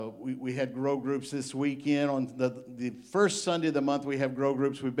we had grow groups this weekend. On the first Sunday of the month, we have grow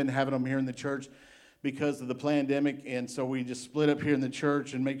groups. We've been having them here in the church because of the pandemic, and so we just split up here in the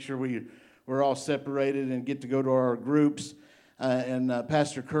church and make sure we're all separated and get to go to our groups. And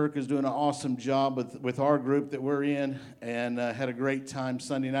Pastor Kirk is doing an awesome job with our group that we're in, and had a great time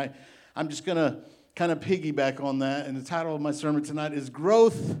Sunday night. I'm just going to kind of piggyback on that, and the title of my sermon tonight is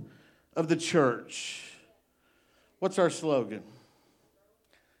Growth of the Church. What's our slogan?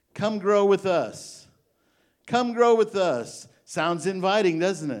 Come grow with us. Come grow with us. Sounds inviting,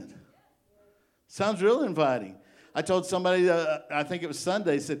 doesn't it? Sounds real inviting. I told somebody, I think it was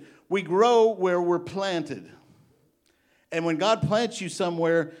Sunday, said, we grow where we're planted. And when God plants you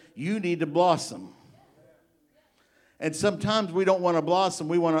somewhere, you need to blossom. And sometimes we don't want to blossom.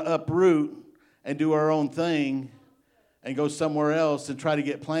 We want to uproot and do our own thing and go somewhere else and try to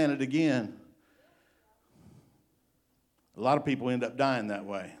get planted again. A lot of people end up dying that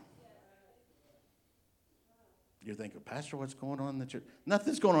way. You're thinking, Pastor, what's going on in the church?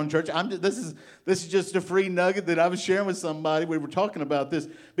 Nothing's going on in church. This is just a free nugget that I was sharing with somebody. We were talking about this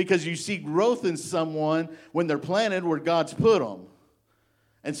because you see growth in someone when they're planted where God's put them.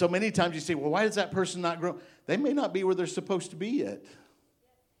 And so many times you say, well, why does that person not grow? They may not be where they're supposed to be yet.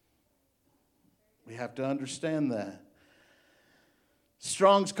 We have to understand that.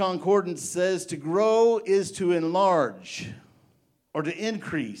 Strong's Concordance says to grow is to enlarge or to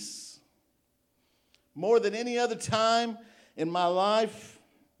increase. More than any other time in my life,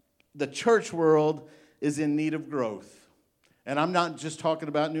 the church world is in need of growth. And I'm not just talking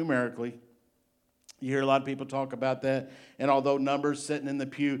about numerically. You hear a lot of people talk about that. And although numbers sitting in the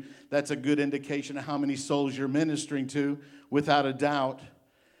pew, that's a good indication of how many souls you're ministering to, without a doubt.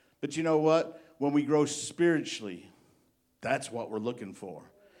 But you know what? When we grow spiritually, that's what we're looking for.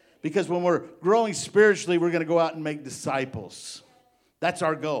 Because when we're growing spiritually, we're going to go out and make disciples. That's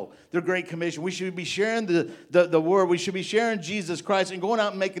our goal. The Great Commission. We should be sharing the word. We should be sharing Jesus Christ and going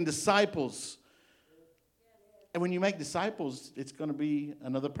out and making disciples. And when you make disciples, it's going to be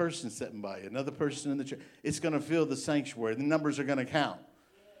another person sitting by you, another person in the church. It's going to fill the sanctuary. The numbers are going to count.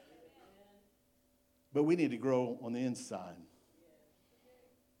 But we need to grow on the inside.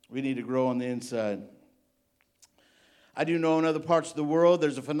 We need to grow on the inside. I do know in other parts of the world,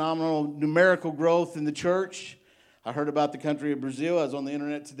 there's a phenomenal numerical growth in the church. I heard about the country of Brazil. I was on the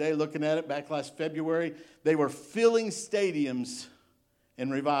internet today looking at it back last February. They were filling stadiums in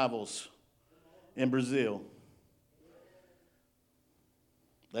revivals in Brazil.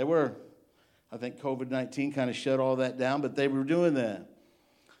 They were. I think COVID-19 kind of shut all that down, but they were doing that.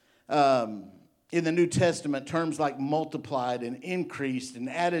 In the New Testament, terms like multiplied and increased and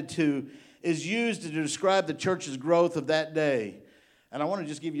added to is used to describe the church's growth of that day. And I want to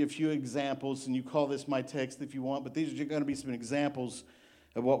just give you a few examples, and you call this my text if you want, but these are going to be some examples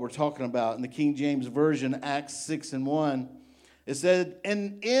of what we're talking about. In the King James Version, Acts 6:1, it said,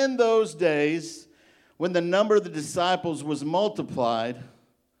 and in those days, when the number of the disciples was multiplied,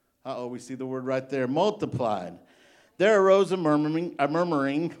 we see the word right there, multiplied, there arose a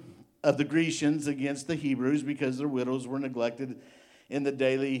murmuring of the Grecians against the Hebrews because their widows were neglected in the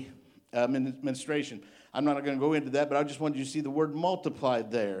daily ministration. I'm not going to go into that, but I just wanted you to see the word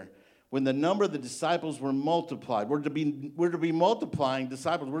multiplied there. When the number of the disciples were multiplied, we're to be multiplying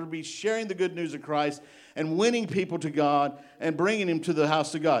disciples. We're to be sharing the good news of Christ and winning people to God and bringing them to the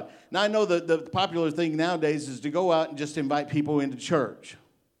house of God. Now, I know that the popular thing nowadays is to go out and just invite people into church.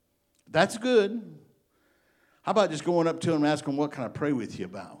 That's good. How about just going up to them and asking them, what can I pray with you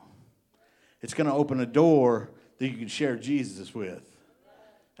about? It's going to open a door that you can share Jesus with.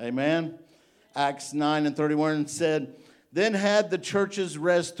 Amen. Acts 9:31 said, then had the churches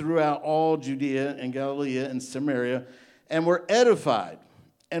rest throughout all Judea and Galilee and Samaria, and were edified,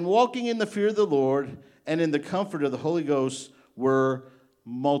 and walking in the fear of the Lord and in the comfort of the Holy Ghost were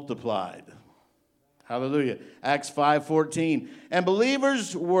multiplied. Hallelujah. Acts 5:14. And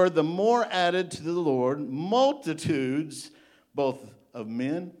believers were the more added to the Lord, multitudes, both of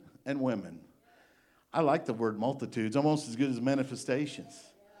men and women. I like the word multitudes, almost as good as manifestations.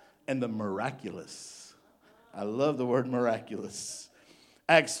 And the miraculous. I love the word miraculous.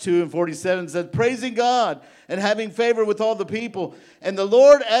 Acts 2:47 says, praising God and having favor with all the people. And the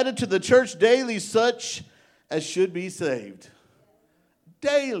Lord added to the church daily such as should be saved.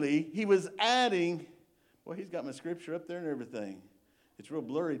 Daily, he was adding. Well, he's got my scripture up there and everything. It's real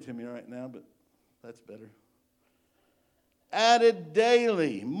blurry to me right now, but that's better. Added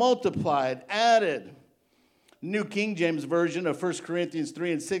daily, multiplied, added. New King James Version of 1 Corinthians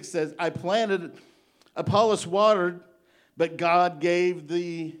 3:6 says, I planted, Apollos watered, but God gave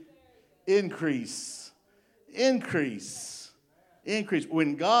the increase. Increase. Increase.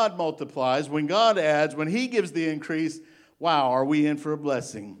 When God multiplies, when God adds, when He gives the increase, wow, are we in for a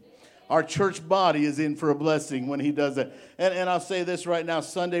blessing? Our church body is in for a blessing when He does that. And I'll say this right now,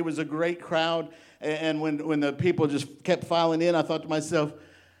 Sunday was a great crowd. And when the people just kept filing in, I thought to myself,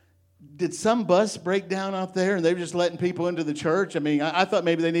 did some bus break down out there and they were just letting people into the church? I mean, I thought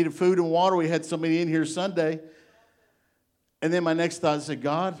maybe they needed food and water. We had so many in here Sunday. And then my next thought said,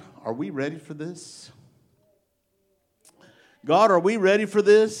 God, are we ready for this? God, are we ready for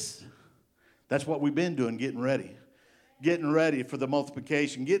this? That's what we've been doing, getting ready. Getting ready for the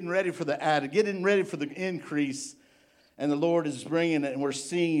multiplication, getting ready for the added, getting ready for the increase. And the Lord is bringing it, and we're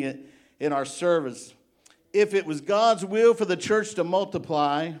seeing it in our service. If it was God's will for the church to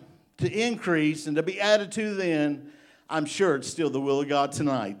multiply, to increase, and to be added to then, I'm sure it's still the will of God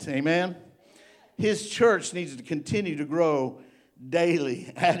tonight. Amen? His church needs to continue to grow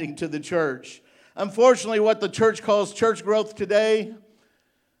daily, adding to the church. Unfortunately, what the church calls church growth today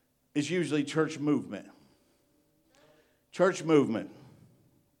is usually church movement. Church movement.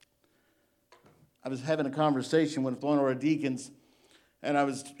 I was having a conversation with one of our deacons, and I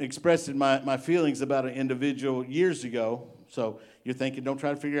was expressing my feelings about an individual years ago. So you're thinking, don't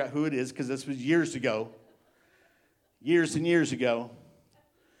try to figure out who it is, because this was years ago. Years and years ago.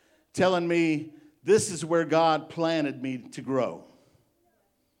 Telling me, this is where God planted me to grow.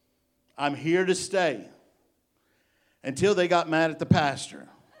 I'm here to stay. Until they got mad at the pastor.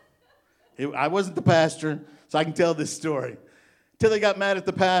 I wasn't the pastor, so I can tell this story. Until they got mad at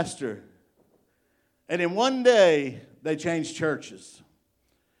the pastor. And in one day, they changed churches.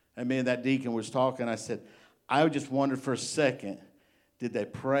 And me and that deacon was talking. I said, I just wondered for a second, did they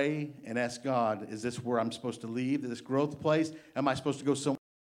pray and ask God, is this where I'm supposed to leave, this growth place? Am I supposed to go somewhere?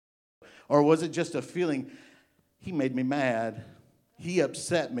 Or was it just a feeling, he made me mad, he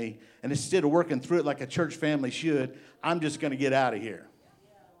upset me, and instead of working through it like a church family should, I'm just going to get out of here.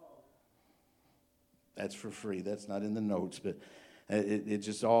 That's for free. That's not in the notes, but it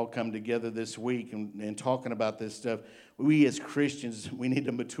just all come together this week and talking about this stuff. We as Christians, we need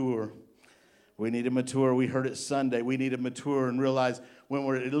to mature. We need to mature. We heard it Sunday. We need to mature and realize when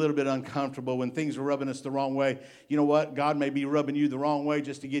we're a little bit uncomfortable, when things are rubbing us the wrong way, you know what? God may be rubbing you the wrong way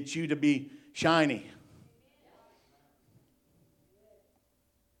just to get you to be shiny.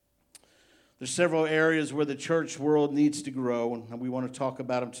 There's several areas where the church world needs to grow, and we want to talk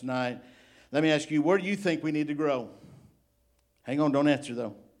about them tonight. Let me ask you, where do you think we need to grow? Hang on, don't answer,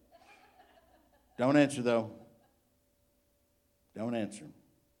 though. Don't answer, though. Don't answer.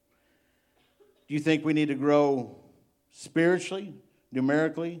 Do you think we need to grow spiritually,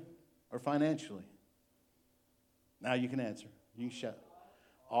 numerically, or financially? Now you can answer. You can shout.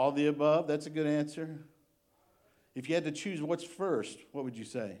 All the above, that's a good answer. If you had to choose what's first, what would you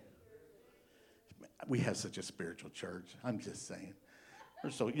say? We have such a spiritual church. I'm just saying.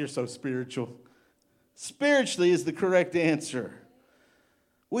 You're so spiritual. Spiritually is the correct answer.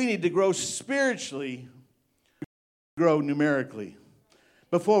 We need to grow spiritually, grow numerically,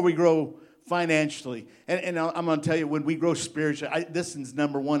 before we grow financially. And I'm going to tell you, when we grow spiritually, this is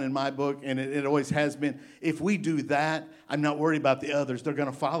number one in my book, and it always has been. If we do that, I'm not worried about the others. They're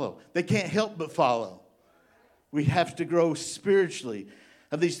going to follow. They can't help but follow. We have to grow spiritually.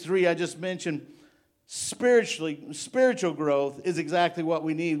 Of these three I just mentioned, spiritual growth is exactly what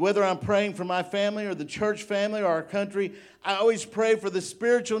we need. Whether I'm praying for my family or the church family or our country, I always pray for the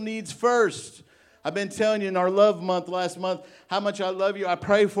spiritual needs first. I've been telling you in our love month last month how much I love you. I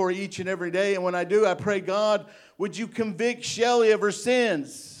pray for each and every day. And when I do, I pray, God, would you convict Shelley of her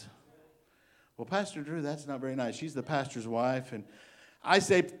sins? Well, Pastor Drew, that's not very nice. She's the pastor's wife. And I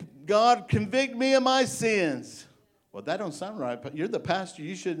say, God, convict me of my sins. Well, that don't sound right. But you're the pastor.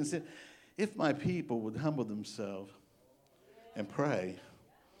 You shouldn't sin. If my people would humble themselves and pray,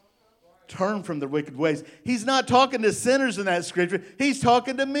 turn from their wicked ways. He's not talking to sinners in that scripture. He's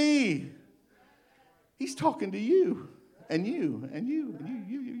talking to me. He's talking to you and you and you and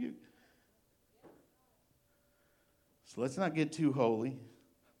you. So let's not get too holy.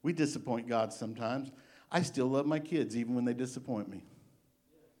 We disappoint God sometimes. I still love my kids even when they disappoint me.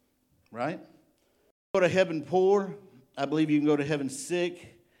 Right? Go to heaven poor. I believe you can go to heaven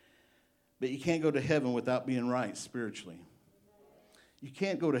sick. But you can't go to heaven without being right spiritually. You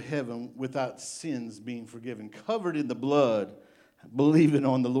can't go to heaven without sins being forgiven, covered in the blood, believing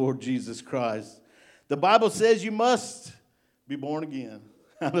on the Lord Jesus Christ. The Bible says you must be born again.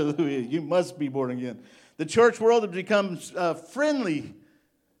 Hallelujah. You must be born again. The church world has become a friendly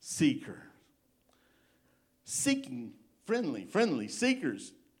seeker. Seeking, friendly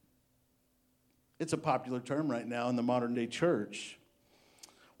seekers. It's a popular term right now in the modern day church.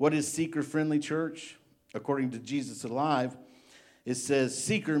 What is seeker-friendly church? According to Jesus Alive, It says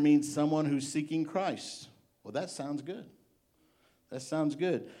seeker means someone who's seeking Christ. Well, that sounds good. That sounds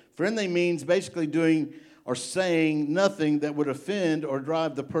good. Friendly means basically doing or saying nothing that would offend or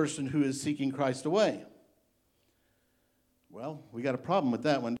drive the person who is seeking Christ away. Well, we got a problem with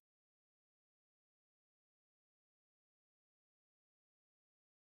that one.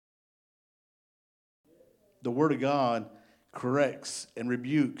 The Word of God corrects and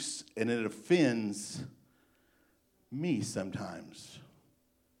rebukes, and it offends me sometimes.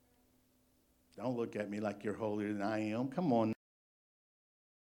 Don't look at me like you're holier than I am. Come on.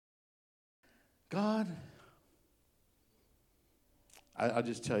 God, I'll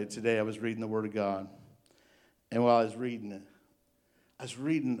just tell you, today I was reading the Word of God. And while I was reading it,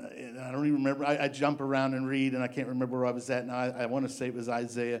 and I don't even remember. I jump around and read, and I can't remember where I was at now. I want to say it was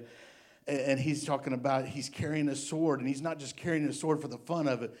Isaiah. And he's talking about he's carrying a sword, and he's not just carrying a sword for the fun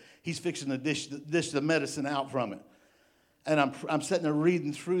of it. He's fixing to dish the medicine out from it. And I'm sitting there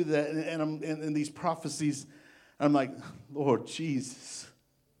reading through that, and I'm in these prophecies. And I'm like, Lord Jesus,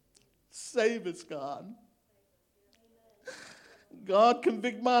 save us, God. God,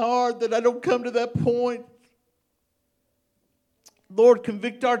 convict my heart that I don't come to that point. Lord,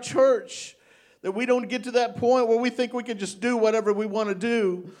 convict our church that we don't get to that point where we think we can just do whatever we want to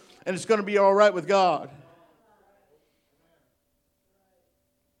do and it's going to be all right with God.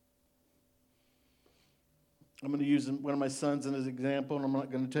 I'm going to use one of my sons as an example, and I'm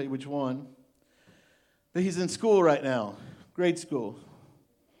not going to tell you which one. But he's in school right now, grade school.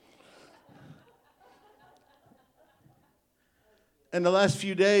 And the last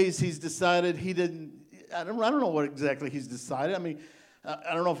few days, he's decided I don't know what exactly he's decided. I mean,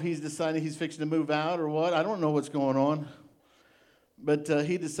 I don't know if he's decided he's fixing to move out or what. I don't know what's going on. But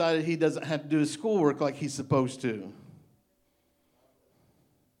he decided he doesn't have to do his schoolwork like he's supposed to.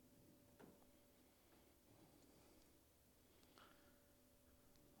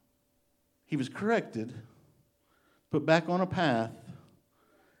 He was corrected, put back on a path,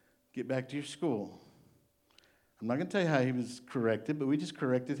 get back to your school. I'm not going to tell you how he was corrected, but we just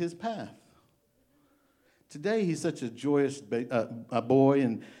corrected his path. Today, he's such a joyous boy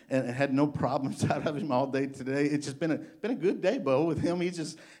and had no problems out of him all day today. It's just been a good day, Bo, with him.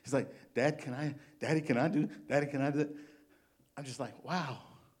 He's like, Daddy, can I do that? I'm just like, wow,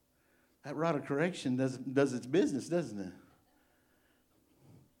 that rod of correction does its business, doesn't it?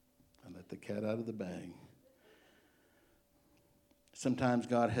 I let the cat out of the bag. Sometimes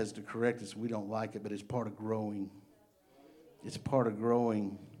God has to correct us. We don't like it, but it's part of growing. It's part of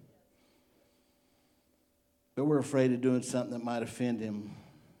growing. But we're afraid of doing something that might offend him.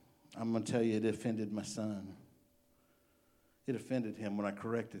 I'm going to tell you, it offended my son. It offended him when I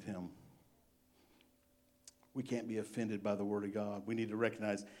corrected him. We can't be offended by the Word of God. We need to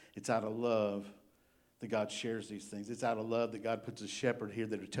recognize it's out of love that God shares these things. It's out of love that God puts a shepherd here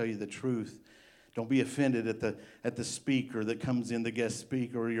that will tell you the truth. Don't be offended at the speaker that comes in, the guest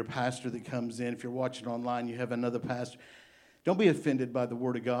speaker, or your pastor that comes in. If you're watching online, you have another pastor. Don't be offended by the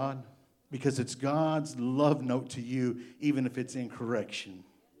Word of God, because it's God's love note to you, even if it's in correction.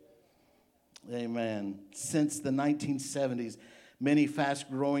 Amen. Since the 1970s, many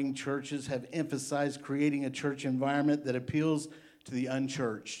fast-growing churches have emphasized creating a church environment that appeals to the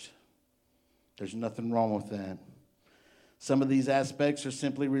unchurched. There's nothing wrong with that. Some of these aspects are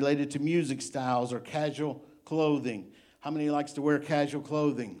simply related to music styles or casual clothing. How many likes to wear casual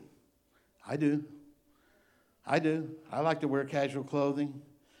clothing? I do. I like to wear casual clothing.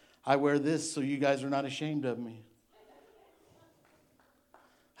 I wear this so you guys are not ashamed of me.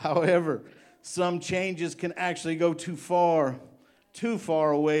 However, some changes can actually go too far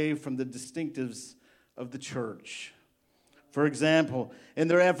away from the distinctives of the church. For example, in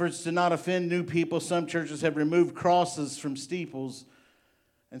their efforts to not offend new people, some churches have removed crosses from steeples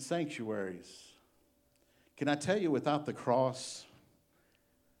and sanctuaries. Can I tell you, without the cross,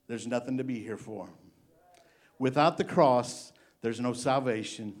 there's nothing to be here for. Without the cross, there's no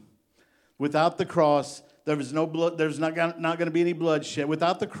salvation. Without the cross, there's no blood. There's not going to be any bloodshed.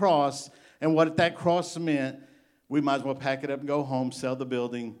 Without the cross and what that cross meant, we might as well pack it up and go home, sell the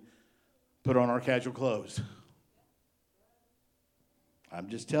building, put on our casual clothes. I'm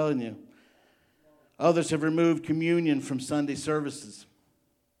just telling you. Others have removed communion from Sunday services.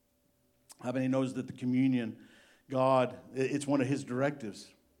 How many knows that the communion, God, it's one of His directives?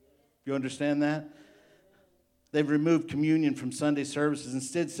 You understand that? They've removed communion from Sunday services,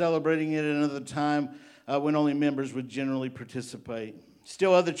 instead celebrating it at another time when only members would generally participate.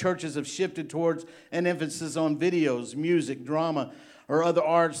 Still, other churches have shifted towards an emphasis on videos, music, drama, or other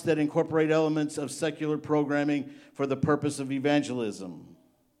arts that incorporate elements of secular programming for the purpose of evangelism.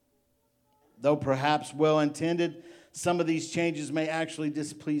 Though perhaps well-intended, Some of these changes may actually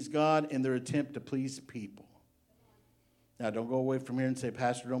displease God in their attempt to please people. Now, don't go away from here and say,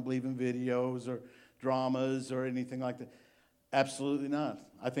 Pastor, don't believe in videos or dramas or anything like that. Absolutely not.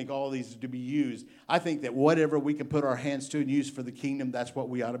 I think all these are to be used. I think that whatever we can put our hands to and use for the kingdom, that's what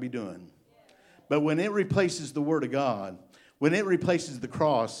we ought to be doing. But when it replaces the Word of God, when it replaces the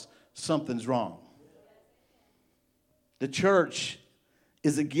cross, something's wrong. The church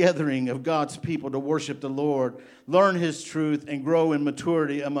is a gathering of God's people to worship the Lord, learn His truth, and grow in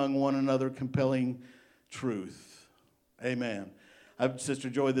maturity among one another, compelling truth. Amen. Sister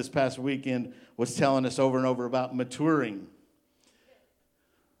Joy this past weekend was telling us over and over about maturing.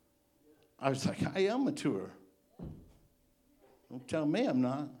 I was like, I am mature. Don't tell me I'm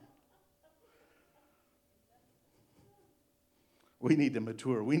not. We need to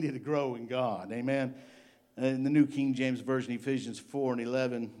mature. We need to grow in God. Amen. In the New King James Version, Ephesians 4 and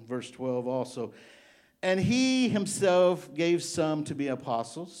 11, verse 12 also. And He Himself gave some to be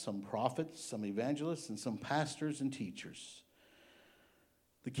apostles, some prophets, some evangelists, and some pastors and teachers.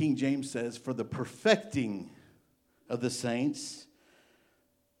 The King James says, for the perfecting of the saints.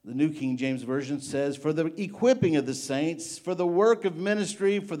 The New King James Version says, for the equipping of the saints, for the work of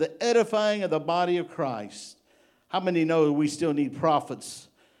ministry, for the edifying of the body of Christ. How many know we still need prophets,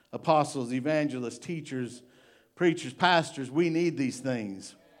 apostles, evangelists, teachers, preachers, pastors? We need these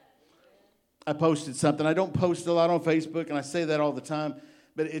things. I posted something. I don't post a lot on Facebook, and I say that all the time,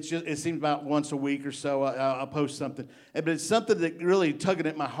 but it seems about once a week or so I'll post something. But it's something that really tugging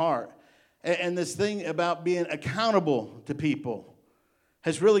at my heart. And this thing about being accountable to people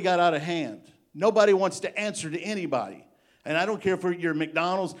has really got out of hand. Nobody wants to answer to anybody. And I don't care if you're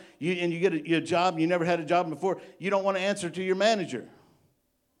McDonald's and you get a job and you never had a job before, you don't want to answer to your manager.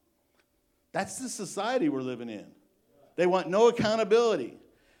 That's the society we're living in. They want no accountability.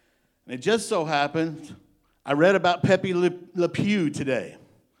 And it just so happened, I read about Pepe Le Pew today.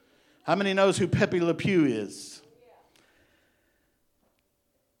 How many knows who Pepe Le Pew is?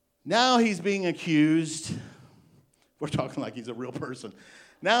 Now he's being accused. We're talking like he's a real person.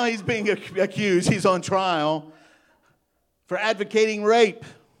 Now he's being accused. He's on trial for advocating rape.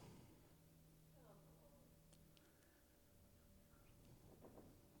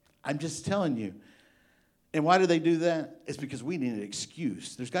 I'm just telling you. And why do they do that? It's because we need an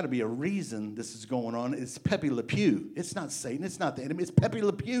excuse. There's got to be a reason this is going on. It's Pepe Le Pew. It's not Satan. It's not the enemy. It's Pepe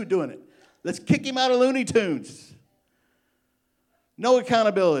Le Pew doing it. Let's kick him out of Looney Tunes. No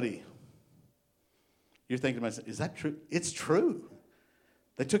accountability. You're thinking to myself, is that true? It's true.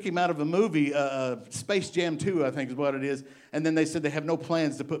 They took him out of a movie, Space Jam 2, I think is what it is. And then they said they have no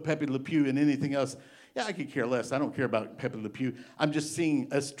plans to put Pepe Le Pew in anything else. Yeah, I could care less. I don't care about Pepe Le Pew. I'm just seeing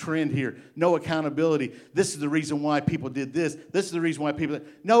a trend here. No accountability. This is the reason why people did this. This is the reason why people...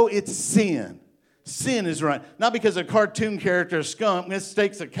 No, it's sin. Sin is right. Not because a cartoon character, a skunk,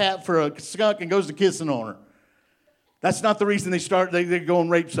 mistakes a cat for a skunk and goes to kissing on her. That's not the reason they go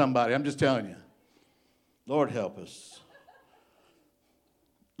and rape somebody. I'm just telling you. Lord help us.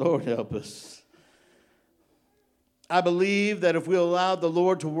 Lord help us. I believe that if we allow the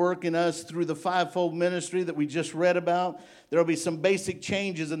Lord to work in us through the fivefold ministry that we just read about, there will be some basic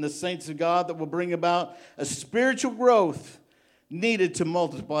changes in the saints of God that will bring about a spiritual growth needed to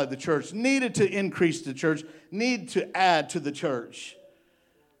multiply the church, needed to increase the church, need to add to the church.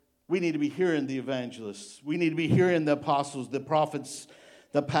 We need to be hearing the evangelists. We need to be hearing the apostles, the prophets,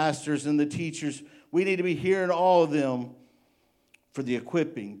 the pastors, and the teachers. We need to be hearing all of them for the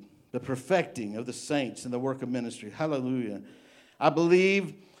equipping, the perfecting of the saints in the work of ministry. Hallelujah. I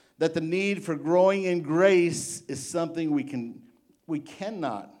believe that the need for growing in grace is something we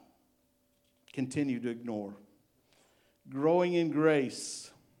cannot continue to ignore. Growing in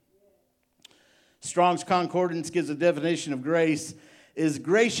grace. Strong's Concordance gives a definition of grace is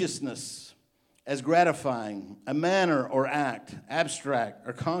graciousness as gratifying, a manner or act, abstract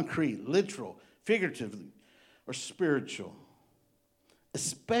or concrete, literal, figuratively, or spiritual.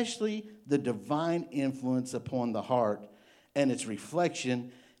 Especially the divine influence upon the heart and its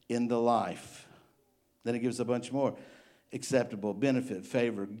reflection in the life. Then it gives a bunch more. Acceptable, benefit,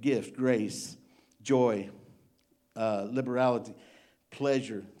 favor, gift, grace, joy, liberality,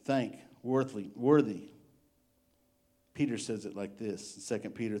 pleasure, worthy. Peter says it like this,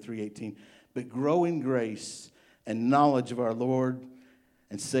 2 Peter 3:18. But grow in grace and knowledge of our Lord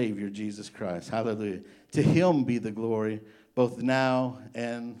and Savior, Jesus Christ. Hallelujah. To Him be the glory, both now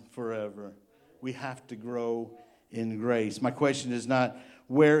and forever. We have to grow in grace. My question is not,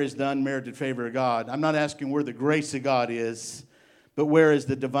 where is the unmerited favor of God? I'm not asking where the grace of God is, but where is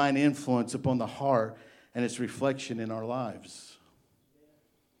the divine influence upon the heart and its reflection in our lives?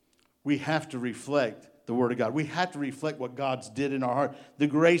 We have to reflect the Word of God. We have to reflect what God's did in our heart, the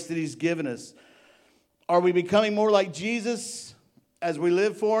grace that He's given us. Are we becoming more like Jesus as we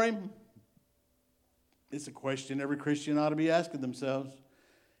live for Him? It's a question every Christian ought to be asking themselves.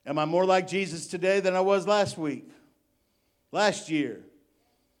 Am I more like Jesus today than I was last week, last year,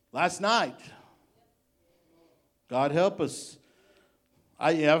 last night? God help us.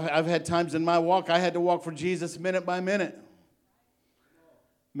 I've had times in my walk I had to walk for Jesus minute by minute.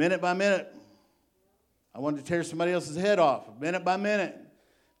 Minute by minute. I wanted to tear somebody else's head off, minute by minute.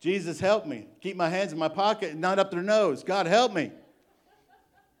 Jesus, help me. Keep my hands in my pocket and not up their nose. God, help me.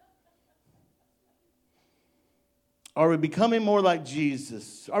 Are we becoming more like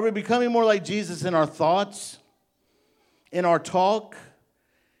Jesus? Are we becoming more like Jesus in our thoughts, in our talk,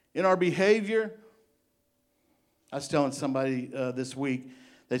 in our behavior? I was telling somebody this week,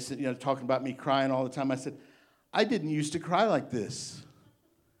 they said, talking about me crying all the time. I said, I didn't used to cry like this.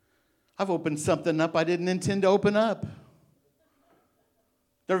 I've opened something up I didn't intend to open up.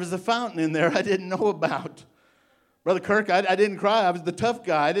 There was a fountain in there I didn't know about. Brother Kirk, I didn't cry. I was the tough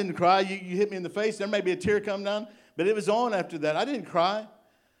guy. I didn't cry. You hit me in the face. There may be a tear come down, but it was on after that. I didn't cry.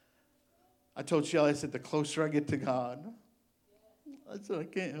 I told Shelly, I said, the closer I get to God, I said, I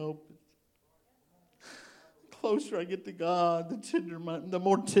can't help it. The closer I get to God, the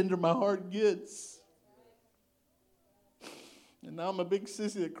more tender my heart gets. And now I'm a big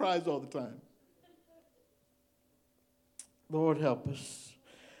sissy that cries all the time. Lord, help us.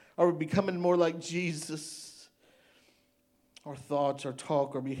 Are we becoming more like Jesus? Our thoughts, our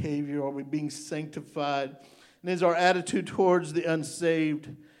talk, our behavior, are we being sanctified? And is our attitude towards the unsaved,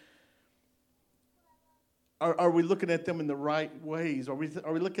 are we looking at them in the right ways? Are we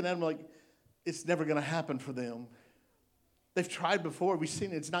looking at them like it's never going to happen for them? They've tried before. We've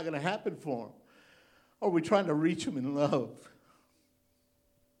seen it's not going to happen for them. Or are we trying to reach them in love?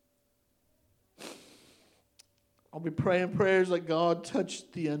 I'll be praying prayers like God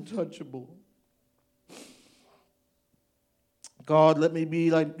touched the untouchable. God, let me be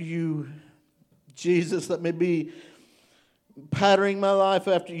like you. Jesus, let me be patterning my life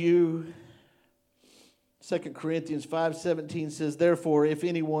after you. 2 Corinthians 5:17 says, therefore, if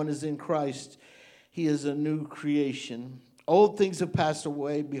anyone is in Christ, he is a new creation. Old things have passed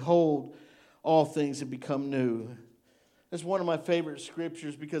away. Behold, all things have become new. That's one of my favorite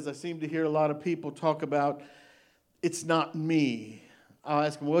scriptures because I seem to hear a lot of people talk about it's not me. I'll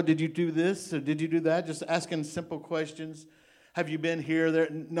ask them, well, did you do this or did you do that? Just asking simple questions. Have you been here, there?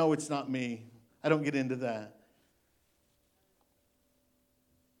 No, it's not me. I don't get into that.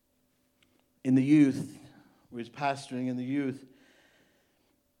 In the youth, we was pastoring in the youth,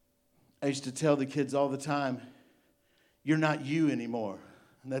 I used to tell the kids all the time, you're not you anymore.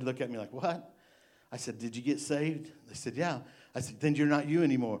 And they'd look at me like, what? I said, did you get saved? They said, yeah. I said, then you're not you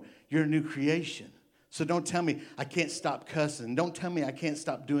anymore. You're a new creation. So don't tell me I can't stop cussing. Don't tell me I can't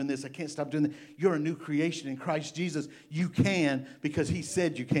stop doing this. I can't stop doing that. You're a new creation in Christ Jesus. You can because He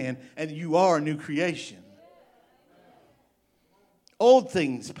said you can, and you are a new creation. Old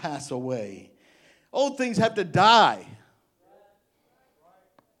things pass away. Old things have to die.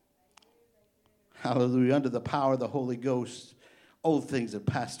 Hallelujah. Under the power of the Holy Ghost, old things have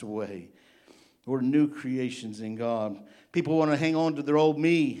passed away. We're new creations in God. People want to hang on to their old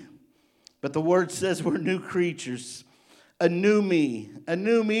me. But the Word says we're new creatures, a new me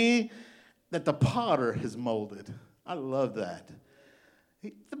that the potter has molded. I love that.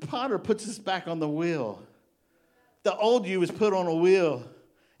 The potter puts us back on the wheel. The old you is put on a wheel.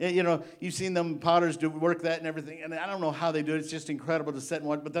 You know, you've seen them potters do work that and everything, and I don't know how they do it. It's just incredible to set in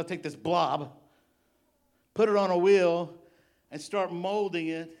one, but they'll take this blob, put it on a wheel, and start molding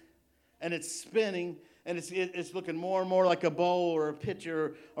it, and it's spinning. And it's looking more and more like a bowl or a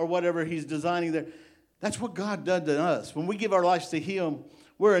pitcher or whatever He's designing there. That's what God done to us. When we give our lives to Him,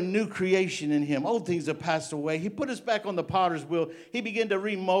 we're a new creation in Him. Old things have passed away. He put us back on the potter's wheel. He began to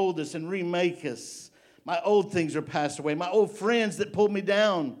remold us and remake us. My old things are passed away. My old friends that pulled me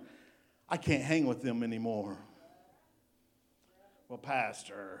down, I can't hang with them anymore. Well,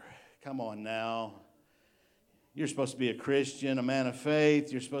 Pastor, come on now. You're supposed to be a Christian, a man of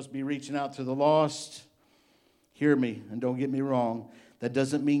faith. You're supposed to be reaching out to the lost. Hear me, and don't get me wrong. That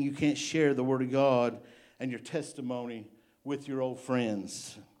doesn't mean you can't share the Word of God and your testimony with your old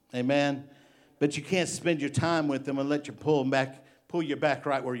friends. Amen? But you can't spend your time with them and let you pull you back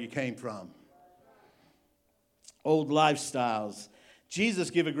right where you came from. Old lifestyles.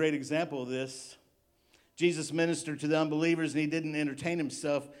 Jesus gave a great example of this. Jesus ministered to the unbelievers, and He didn't entertain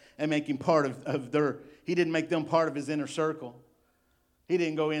Himself and make him part He didn't make them part of His inner circle. He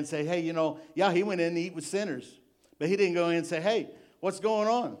didn't go in and say, hey, He went in to eat with sinners. But He didn't go in and say, hey, what's going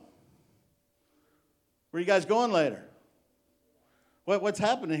on? Where are you guys going later? What's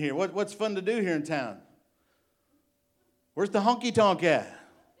happening here? What's fun to do here in town? Where's the honky-tonk at?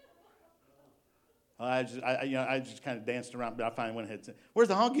 I just kind of danced around, but I finally went ahead and said, where's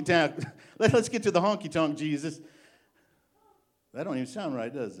the honky-tonk? Let's get to the honky-tonk, Jesus. That don't even sound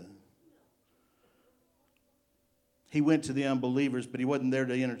right, does it? He went to the unbelievers, but he wasn't there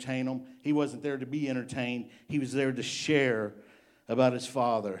to entertain them. He wasn't there to be entertained. He was there to share about his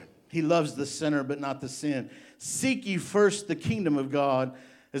Father. He loves the sinner, but not the sin. Seek ye first the kingdom of God,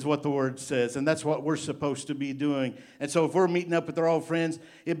 is what the word says, and that's what we're supposed to be doing. And so if we're meeting up with our old friends,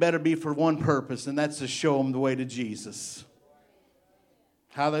 it better be for one purpose, and that's to show them the way to Jesus.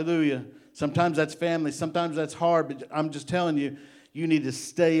 Hallelujah. Sometimes that's family. Sometimes that's hard, but I'm just telling you, you need to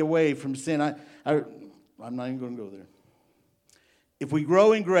stay away from sin. I'm not even going to go there. If we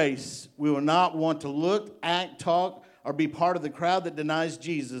grow in grace, we will not want to look, act, talk, or be part of the crowd that denies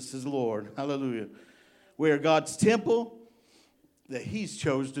Jesus as Lord. Hallelujah. We are God's temple that he's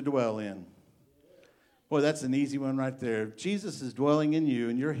chose to dwell in. Boy, that's an easy one right there. If Jesus is dwelling in you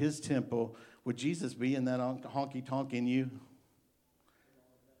and you're his temple, would Jesus be in that honky-tonk in you?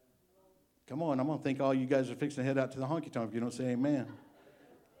 Come on, I'm going to think all you guys are fixing to head out to the honky-tonk if you don't say amen.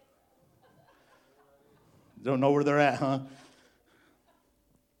 Don't know where they're at, huh?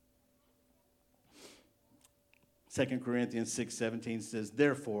 2 Corinthians 6:17 says,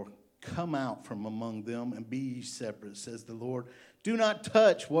 therefore, come out from among them and be ye separate, says the Lord. Do not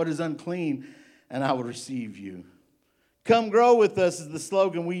touch what is unclean, and I will receive you. Come grow with us is the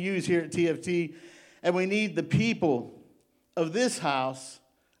slogan we use here at TFT. And we need the people of this house,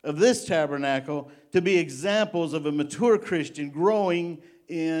 of this tabernacle, to be examples of a mature Christian growing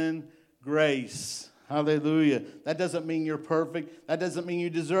in grace. Hallelujah. That doesn't mean you're perfect. That doesn't mean you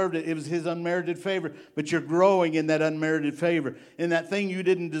deserved it. It was his unmerited favor. But you're growing in that unmerited favor. In that thing you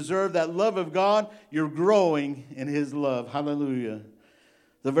didn't deserve, that love of God, you're growing in his love. Hallelujah.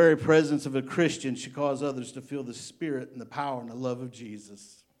 The very presence of a Christian should cause others to feel the spirit and the power and the love of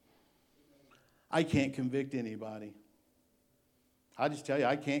Jesus. I can't convict anybody. I just tell you,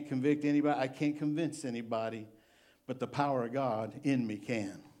 I can't convict anybody. I can't convince anybody. But the power of God in me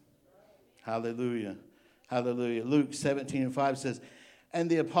can. Hallelujah. Hallelujah. Luke 17:5 says, and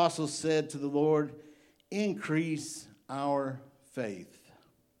the apostles said to the Lord, increase our faith.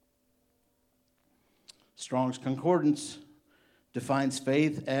 Strong's Concordance defines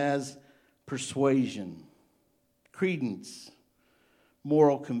faith as persuasion, credence,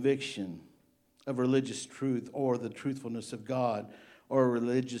 moral conviction of religious truth or the truthfulness of God or a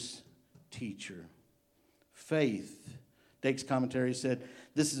religious teacher. Faith. Dake's commentary said,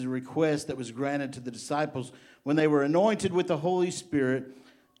 this is a request that was granted to the disciples when they were anointed with the Holy Spirit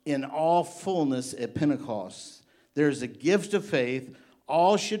in all fullness at Pentecost. There is a gift of faith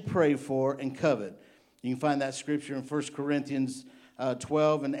all should pray for and covet. You can find that scripture in 1 Corinthians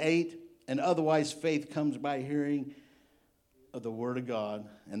 12:8. And otherwise faith comes by hearing of the word of God.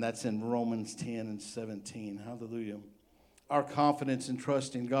 And that's in Romans 10:17. Hallelujah. Our confidence and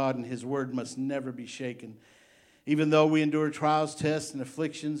trust in God and his word must never be shaken. Even though we endure trials, tests, and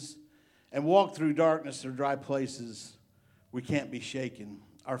afflictions, and walk through darkness or dry places, we can't be shaken.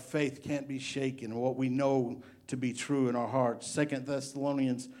 Our faith can't be shaken. What we know to be true in our hearts. 2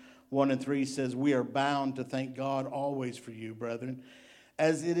 Thessalonians 1:3 says, we are bound to thank God always for you, brethren,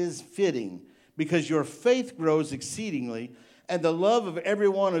 as it is fitting, because your faith grows exceedingly, and the love of every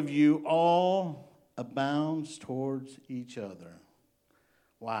one of you all abounds towards each other.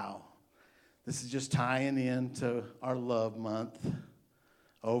 Wow. This is just tying into our love month.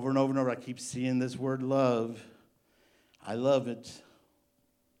 Over and over and over, I keep seeing this word love. I love it.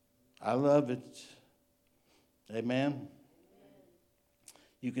 I love it. Amen.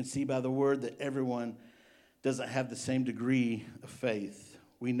 You can see by the word that everyone doesn't have the same degree of faith.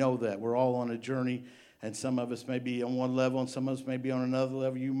 We know that. We're all on a journey, and some of us may be on one level, and some of us may be on another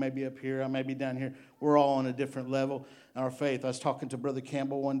level. You may be up here, I may be down here. We're all on a different level in our faith. I was talking to Brother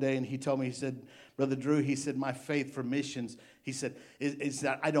Campbell one day, and he told me, he said, Brother Drew, he said, my faith for missions, he said, is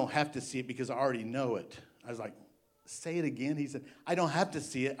that I don't have to see it because I already know it. I was like, say it again. He said, I don't have to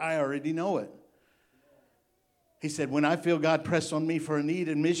see it. I already know it. He said, when I feel God press on me for a need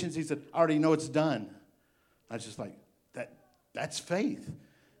in missions, he said, I already know it's done. I was just like, that's faith.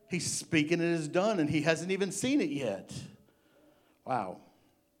 He's speaking it as done, and he hasn't even seen it yet. Wow.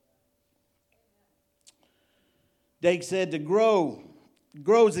 Dake said to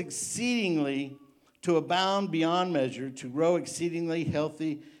grows exceedingly, to abound beyond measure, to grow exceedingly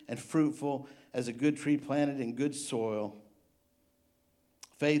healthy and fruitful as a good tree planted in good soil.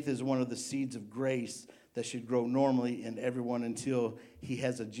 Faith is one of the seeds of grace that should grow normally in everyone until he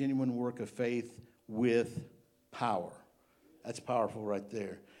has a genuine work of faith with power. That's powerful right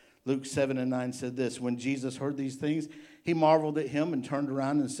there. Luke 7:9 said this, when Jesus heard these things, he marveled at him and turned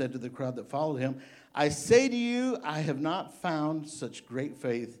around and said to the crowd that followed him, I say to you, I have not found such great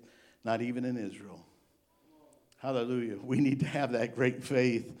faith, not even in Israel. Hallelujah. We need to have that great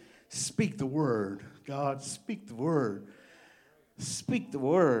faith. Speak the word. God, speak the word. Speak the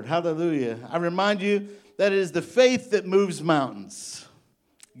word. Hallelujah. I remind you that it is the faith that moves mountains.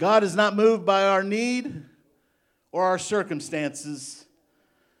 God is not moved by our need or our circumstances,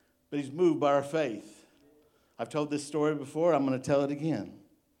 but he's moved by our faith. I've told this story before. I'm going to tell it again.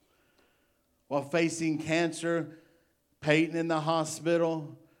 While facing cancer, Peyton in the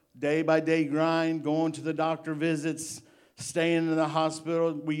hospital, day-by-day grind, going to the doctor visits, staying in the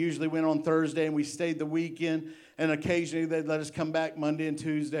hospital. We usually went on Thursday, and we stayed the weekend. And occasionally, they'd let us come back Monday and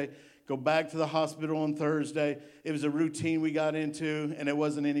Tuesday, go back to the hospital on Thursday. It was a routine we got into, and it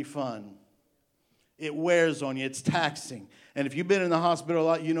wasn't any fun. It wears on you. It's taxing. And if you've been in the hospital a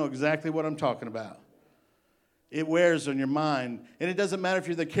lot, you know exactly what I'm talking about. It wears on your mind. And it doesn't matter if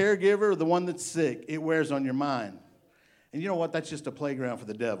you're the caregiver or the one that's sick. It wears on your mind. And you know what? That's just a playground for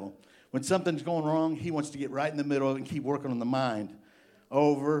the devil. When something's going wrong, he wants to get right in the middle and keep working on the mind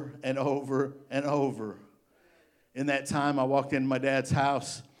over and over and over. In that time, I walked into my dad's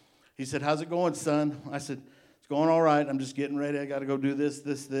house. He said, how's it going, son? I said, it's going all right. I'm just getting ready. I got to go do this.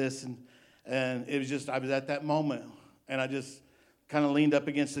 And it was just, I was at that moment. And I just kind of leaned up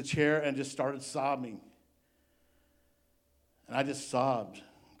against the chair and just started sobbing. And I just sobbed,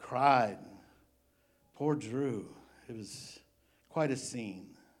 cried. Poor Drew. It was quite a scene.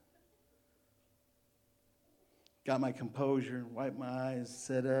 Got my composure, wiped my eyes,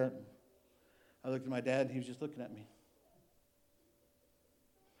 sat up. I looked at my dad, and he was just looking at me.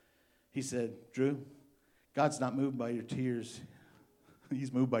 He said, Drew, God's not moved by your tears.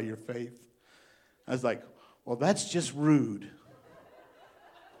 He's moved by your faith. I was like, well, that's just rude.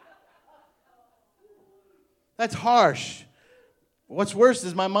 That's harsh. What's worse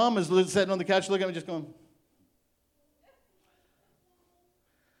is my mom is sitting on the couch looking at me just going,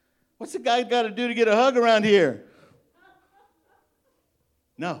 what's a guy got to do to get a hug around here?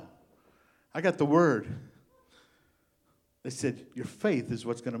 No. I got the word. They said, your faith is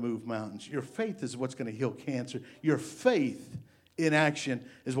what's going to move mountains. Your faith is what's going to heal cancer. Your faith in action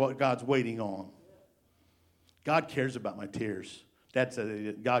is what God's waiting on. God cares about my tears. Dad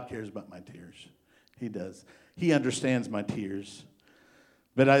said God cares about my tears. He does. He understands my tears.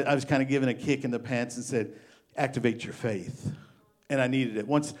 But I was kind of given a kick in the pants and said, activate your faith. And I needed it.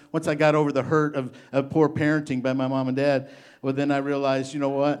 Once I got over the hurt of poor parenting by my mom and dad, well, then I realized, you know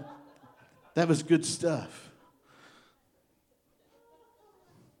what? That was good stuff.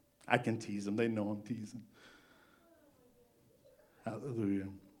 I can tease them. They know I'm teasing. Hallelujah.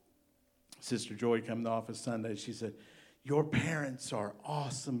 Sister Joy came to the office Sunday. She said, your parents are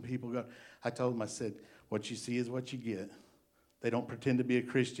awesome people. I told them, I said, what you see is what you get. They don't pretend to be a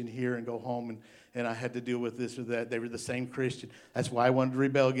Christian here and go home and I had to deal with this or that. They were the same Christian. That's why I wanted to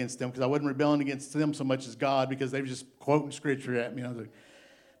rebel against them, because I wasn't rebelling against them so much as God, because they were just quoting scripture at me. And I was like,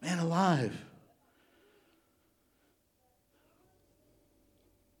 man alive.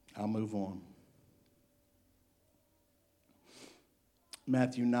 I'll move on.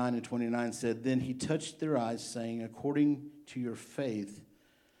 Matthew 9:29 said, then he touched their eyes, saying, according to your faith,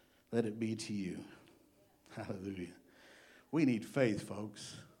 let it be to you. Hallelujah. We need faith,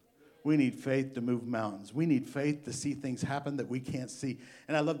 folks. We need faith to move mountains. We need faith to see things happen that we can't see.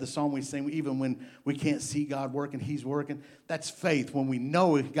 And I love the song we sing, even when we can't see God working, he's working. That's faith. When we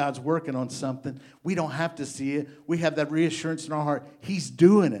know God's working on something, we don't have to see it. We have that reassurance in our heart. He's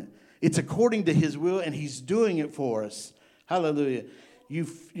doing it. It's according to his will, and he's doing it for us. Hallelujah.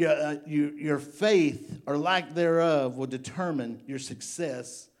 Your faith or lack thereof will determine your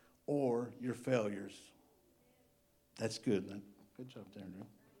success or your failures. That's good. Good job there, Drew.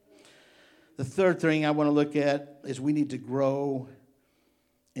 The third thing I want to look at is we need to grow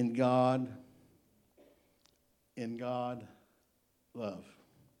in God love.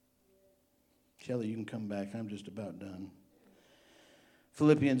 Kelly, you can come back. I'm just about done.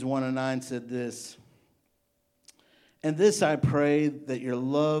 Philippians 1:9 said this, and this I pray, that your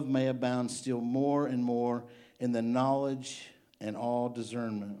love may abound still more and more in the knowledge and all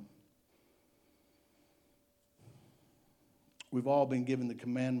discernment. We've all been given the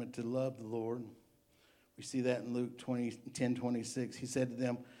commandment to love the Lord. We see that in Luke 10:26. He said to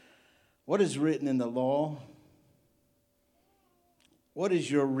them, what is written in the law? What is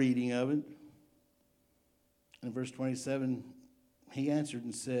your reading of it? In verse 27, he answered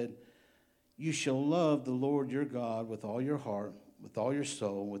and said, you shall love the Lord your God with all your heart, with all your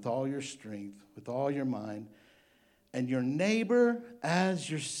soul, with all your strength, with all your mind, and your neighbor as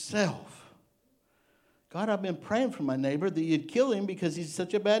yourself. God, I've been praying for my neighbor that you'd kill him because he's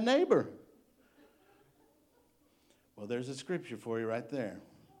such a bad neighbor. Well, there's a scripture for you right there.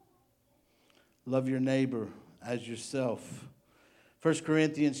 Love your neighbor as yourself. 1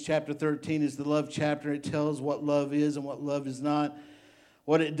 Corinthians chapter 13 is the love chapter. It tells what love is and what love is not,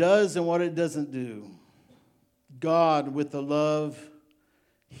 what it does and what it doesn't do. God, with the love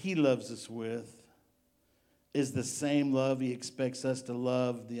he loves us with, is the same love he expects us to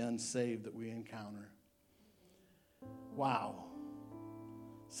love the unsaved that we encounter. Wow.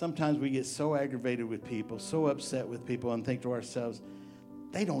 Sometimes we get so aggravated with people, so upset with people, and think to ourselves,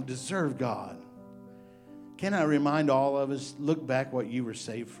 they don't deserve God. Can I remind all of us, look back what you were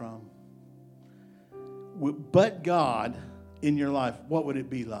saved from? But God in your life, what would it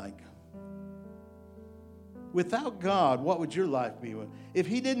be like? Without God, what would your life be? If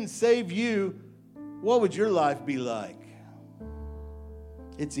he didn't save you, what would your life be like?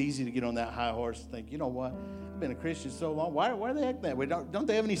 It's easy to get on that high horse and think, you know what? I've been a Christian so long. Why are they acting that way? Don't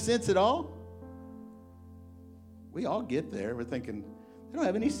they have any sense at all? We all get there. We're thinking, they don't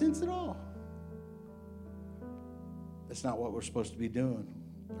have any sense at all. That's not what we're supposed to be doing.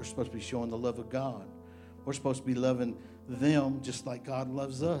 We're supposed to be showing the love of God. We're supposed to be loving them just like God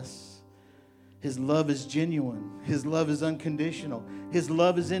loves us. His love is genuine. His love is unconditional. His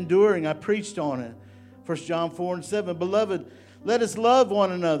love is enduring. I preached on it. 1 John 4:7. Beloved, let us love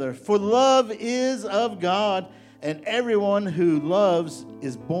one another, for love is of God, and everyone who loves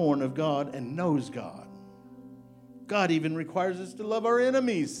is born of God and knows God. God even requires us to love our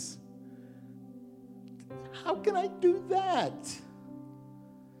enemies. How can I do that?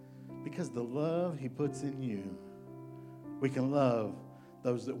 Because the love he puts in you, we can love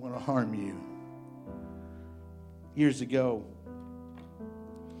those that want to harm you. Years ago,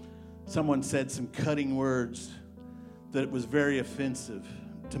 someone said some cutting words that was very offensive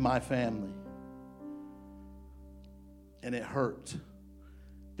to my family. And it hurt,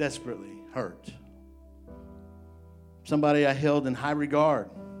 desperately hurt. Somebody I held in high regard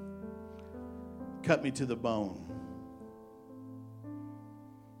cut me to the bone.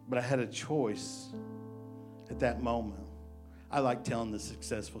 But I had a choice at that moment. I like telling the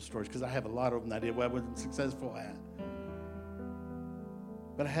successful stories because I have a lot of them that I did what I wasn't successful at.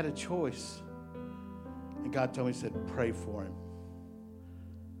 But I had a choice. And God told me, he said, pray for him.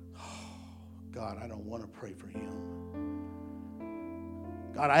 Oh, God, I don't want to pray for him.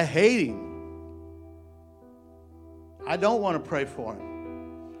 God, I hate him. I don't want to pray for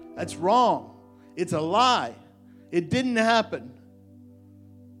him. That's wrong. It's a lie. It didn't happen.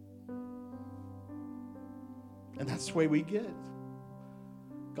 And that's the way we get.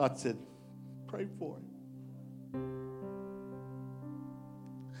 God said, pray for him.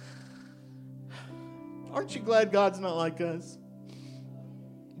 Aren't you glad God's not like us?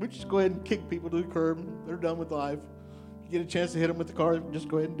 We just go ahead and kick people to the curb. They're done with life. You get a chance to hit them with the car, just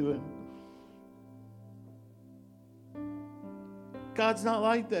go ahead and do it. God's not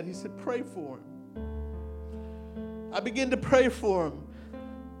like that. He said, pray for him. I began to pray for him.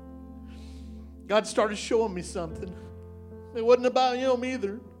 God started showing me something. It wasn't about him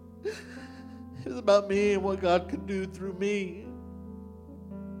either. It was about me and what God could do through me.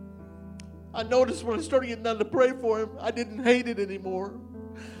 I noticed when I started getting down to pray for him, I didn't hate it anymore.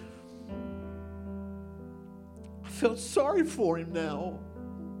 I felt sorry for him now.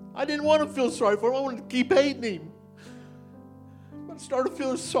 I didn't want to feel sorry for him. I wanted to keep hating him. But I started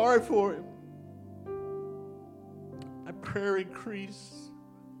feeling sorry for him. My prayer increased.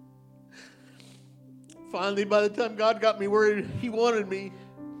 Finally, by the time God got me where he wanted me,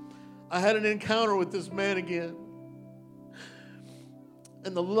 I had an encounter with this man again.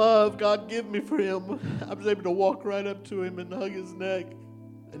 And the love God gave me for him, I was able to walk right up to him and hug his neck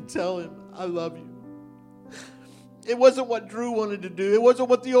and tell him, I love you. It wasn't what Drew wanted to do. It wasn't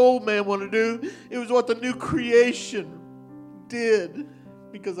what the old man wanted to do. It was what the new creation did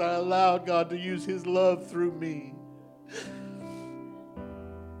because I allowed God to use his love through me.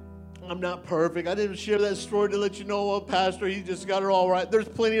 I'm not perfect. I didn't share that story to let you know, well, Pastor, he just got it all right. There's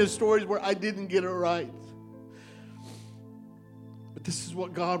plenty of stories where I didn't get it right. But this is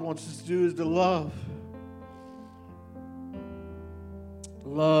what God wants us to do, is to love.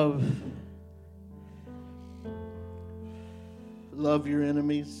 Love. Love your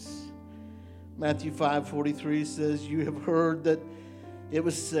enemies. Matthew 5:43 says, you have heard that it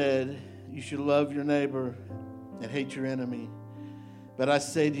was said, you should love your neighbor and hate your enemy. But I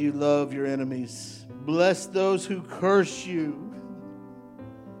say to you, love your enemies. Bless those who curse you.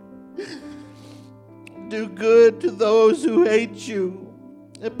 Do good to those who hate you,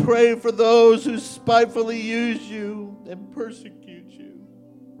 and pray for those who spitefully use you and persecute you.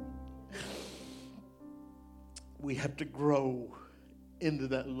 We have to grow into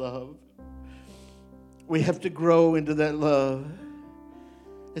that love. We have to grow into that love.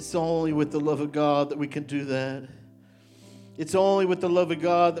 It's only with the love of God that we can do that. It's only with the love of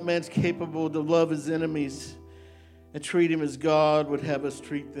God that man's capable to love his enemies and treat him as God would have us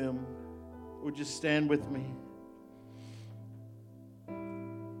treat them. Would you stand with me?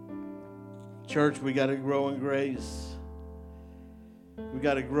 Church, we got to grow in grace. We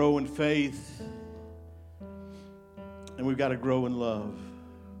got to grow in faith. And we've got to grow in love.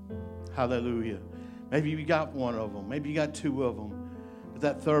 Hallelujah. Maybe you got one of them. Maybe you got two of them. But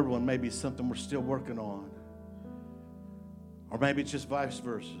that third one may be something we're still working on. Or maybe it's just vice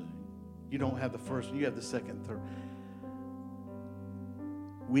versa. You don't have the first one. You have the second, third.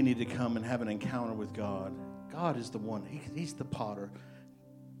 We need to come and have an encounter with God. God is the one. He's the potter.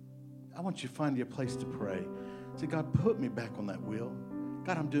 I want you to find your place to pray. Say, God, put me back on that wheel.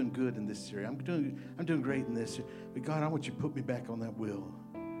 God, I'm doing good in this area. I'm doing great in this. But God, I want you to put me back on that wheel.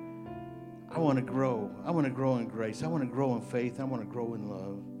 I want to grow. I want to grow in grace. I want to grow in faith. I want to grow in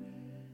love.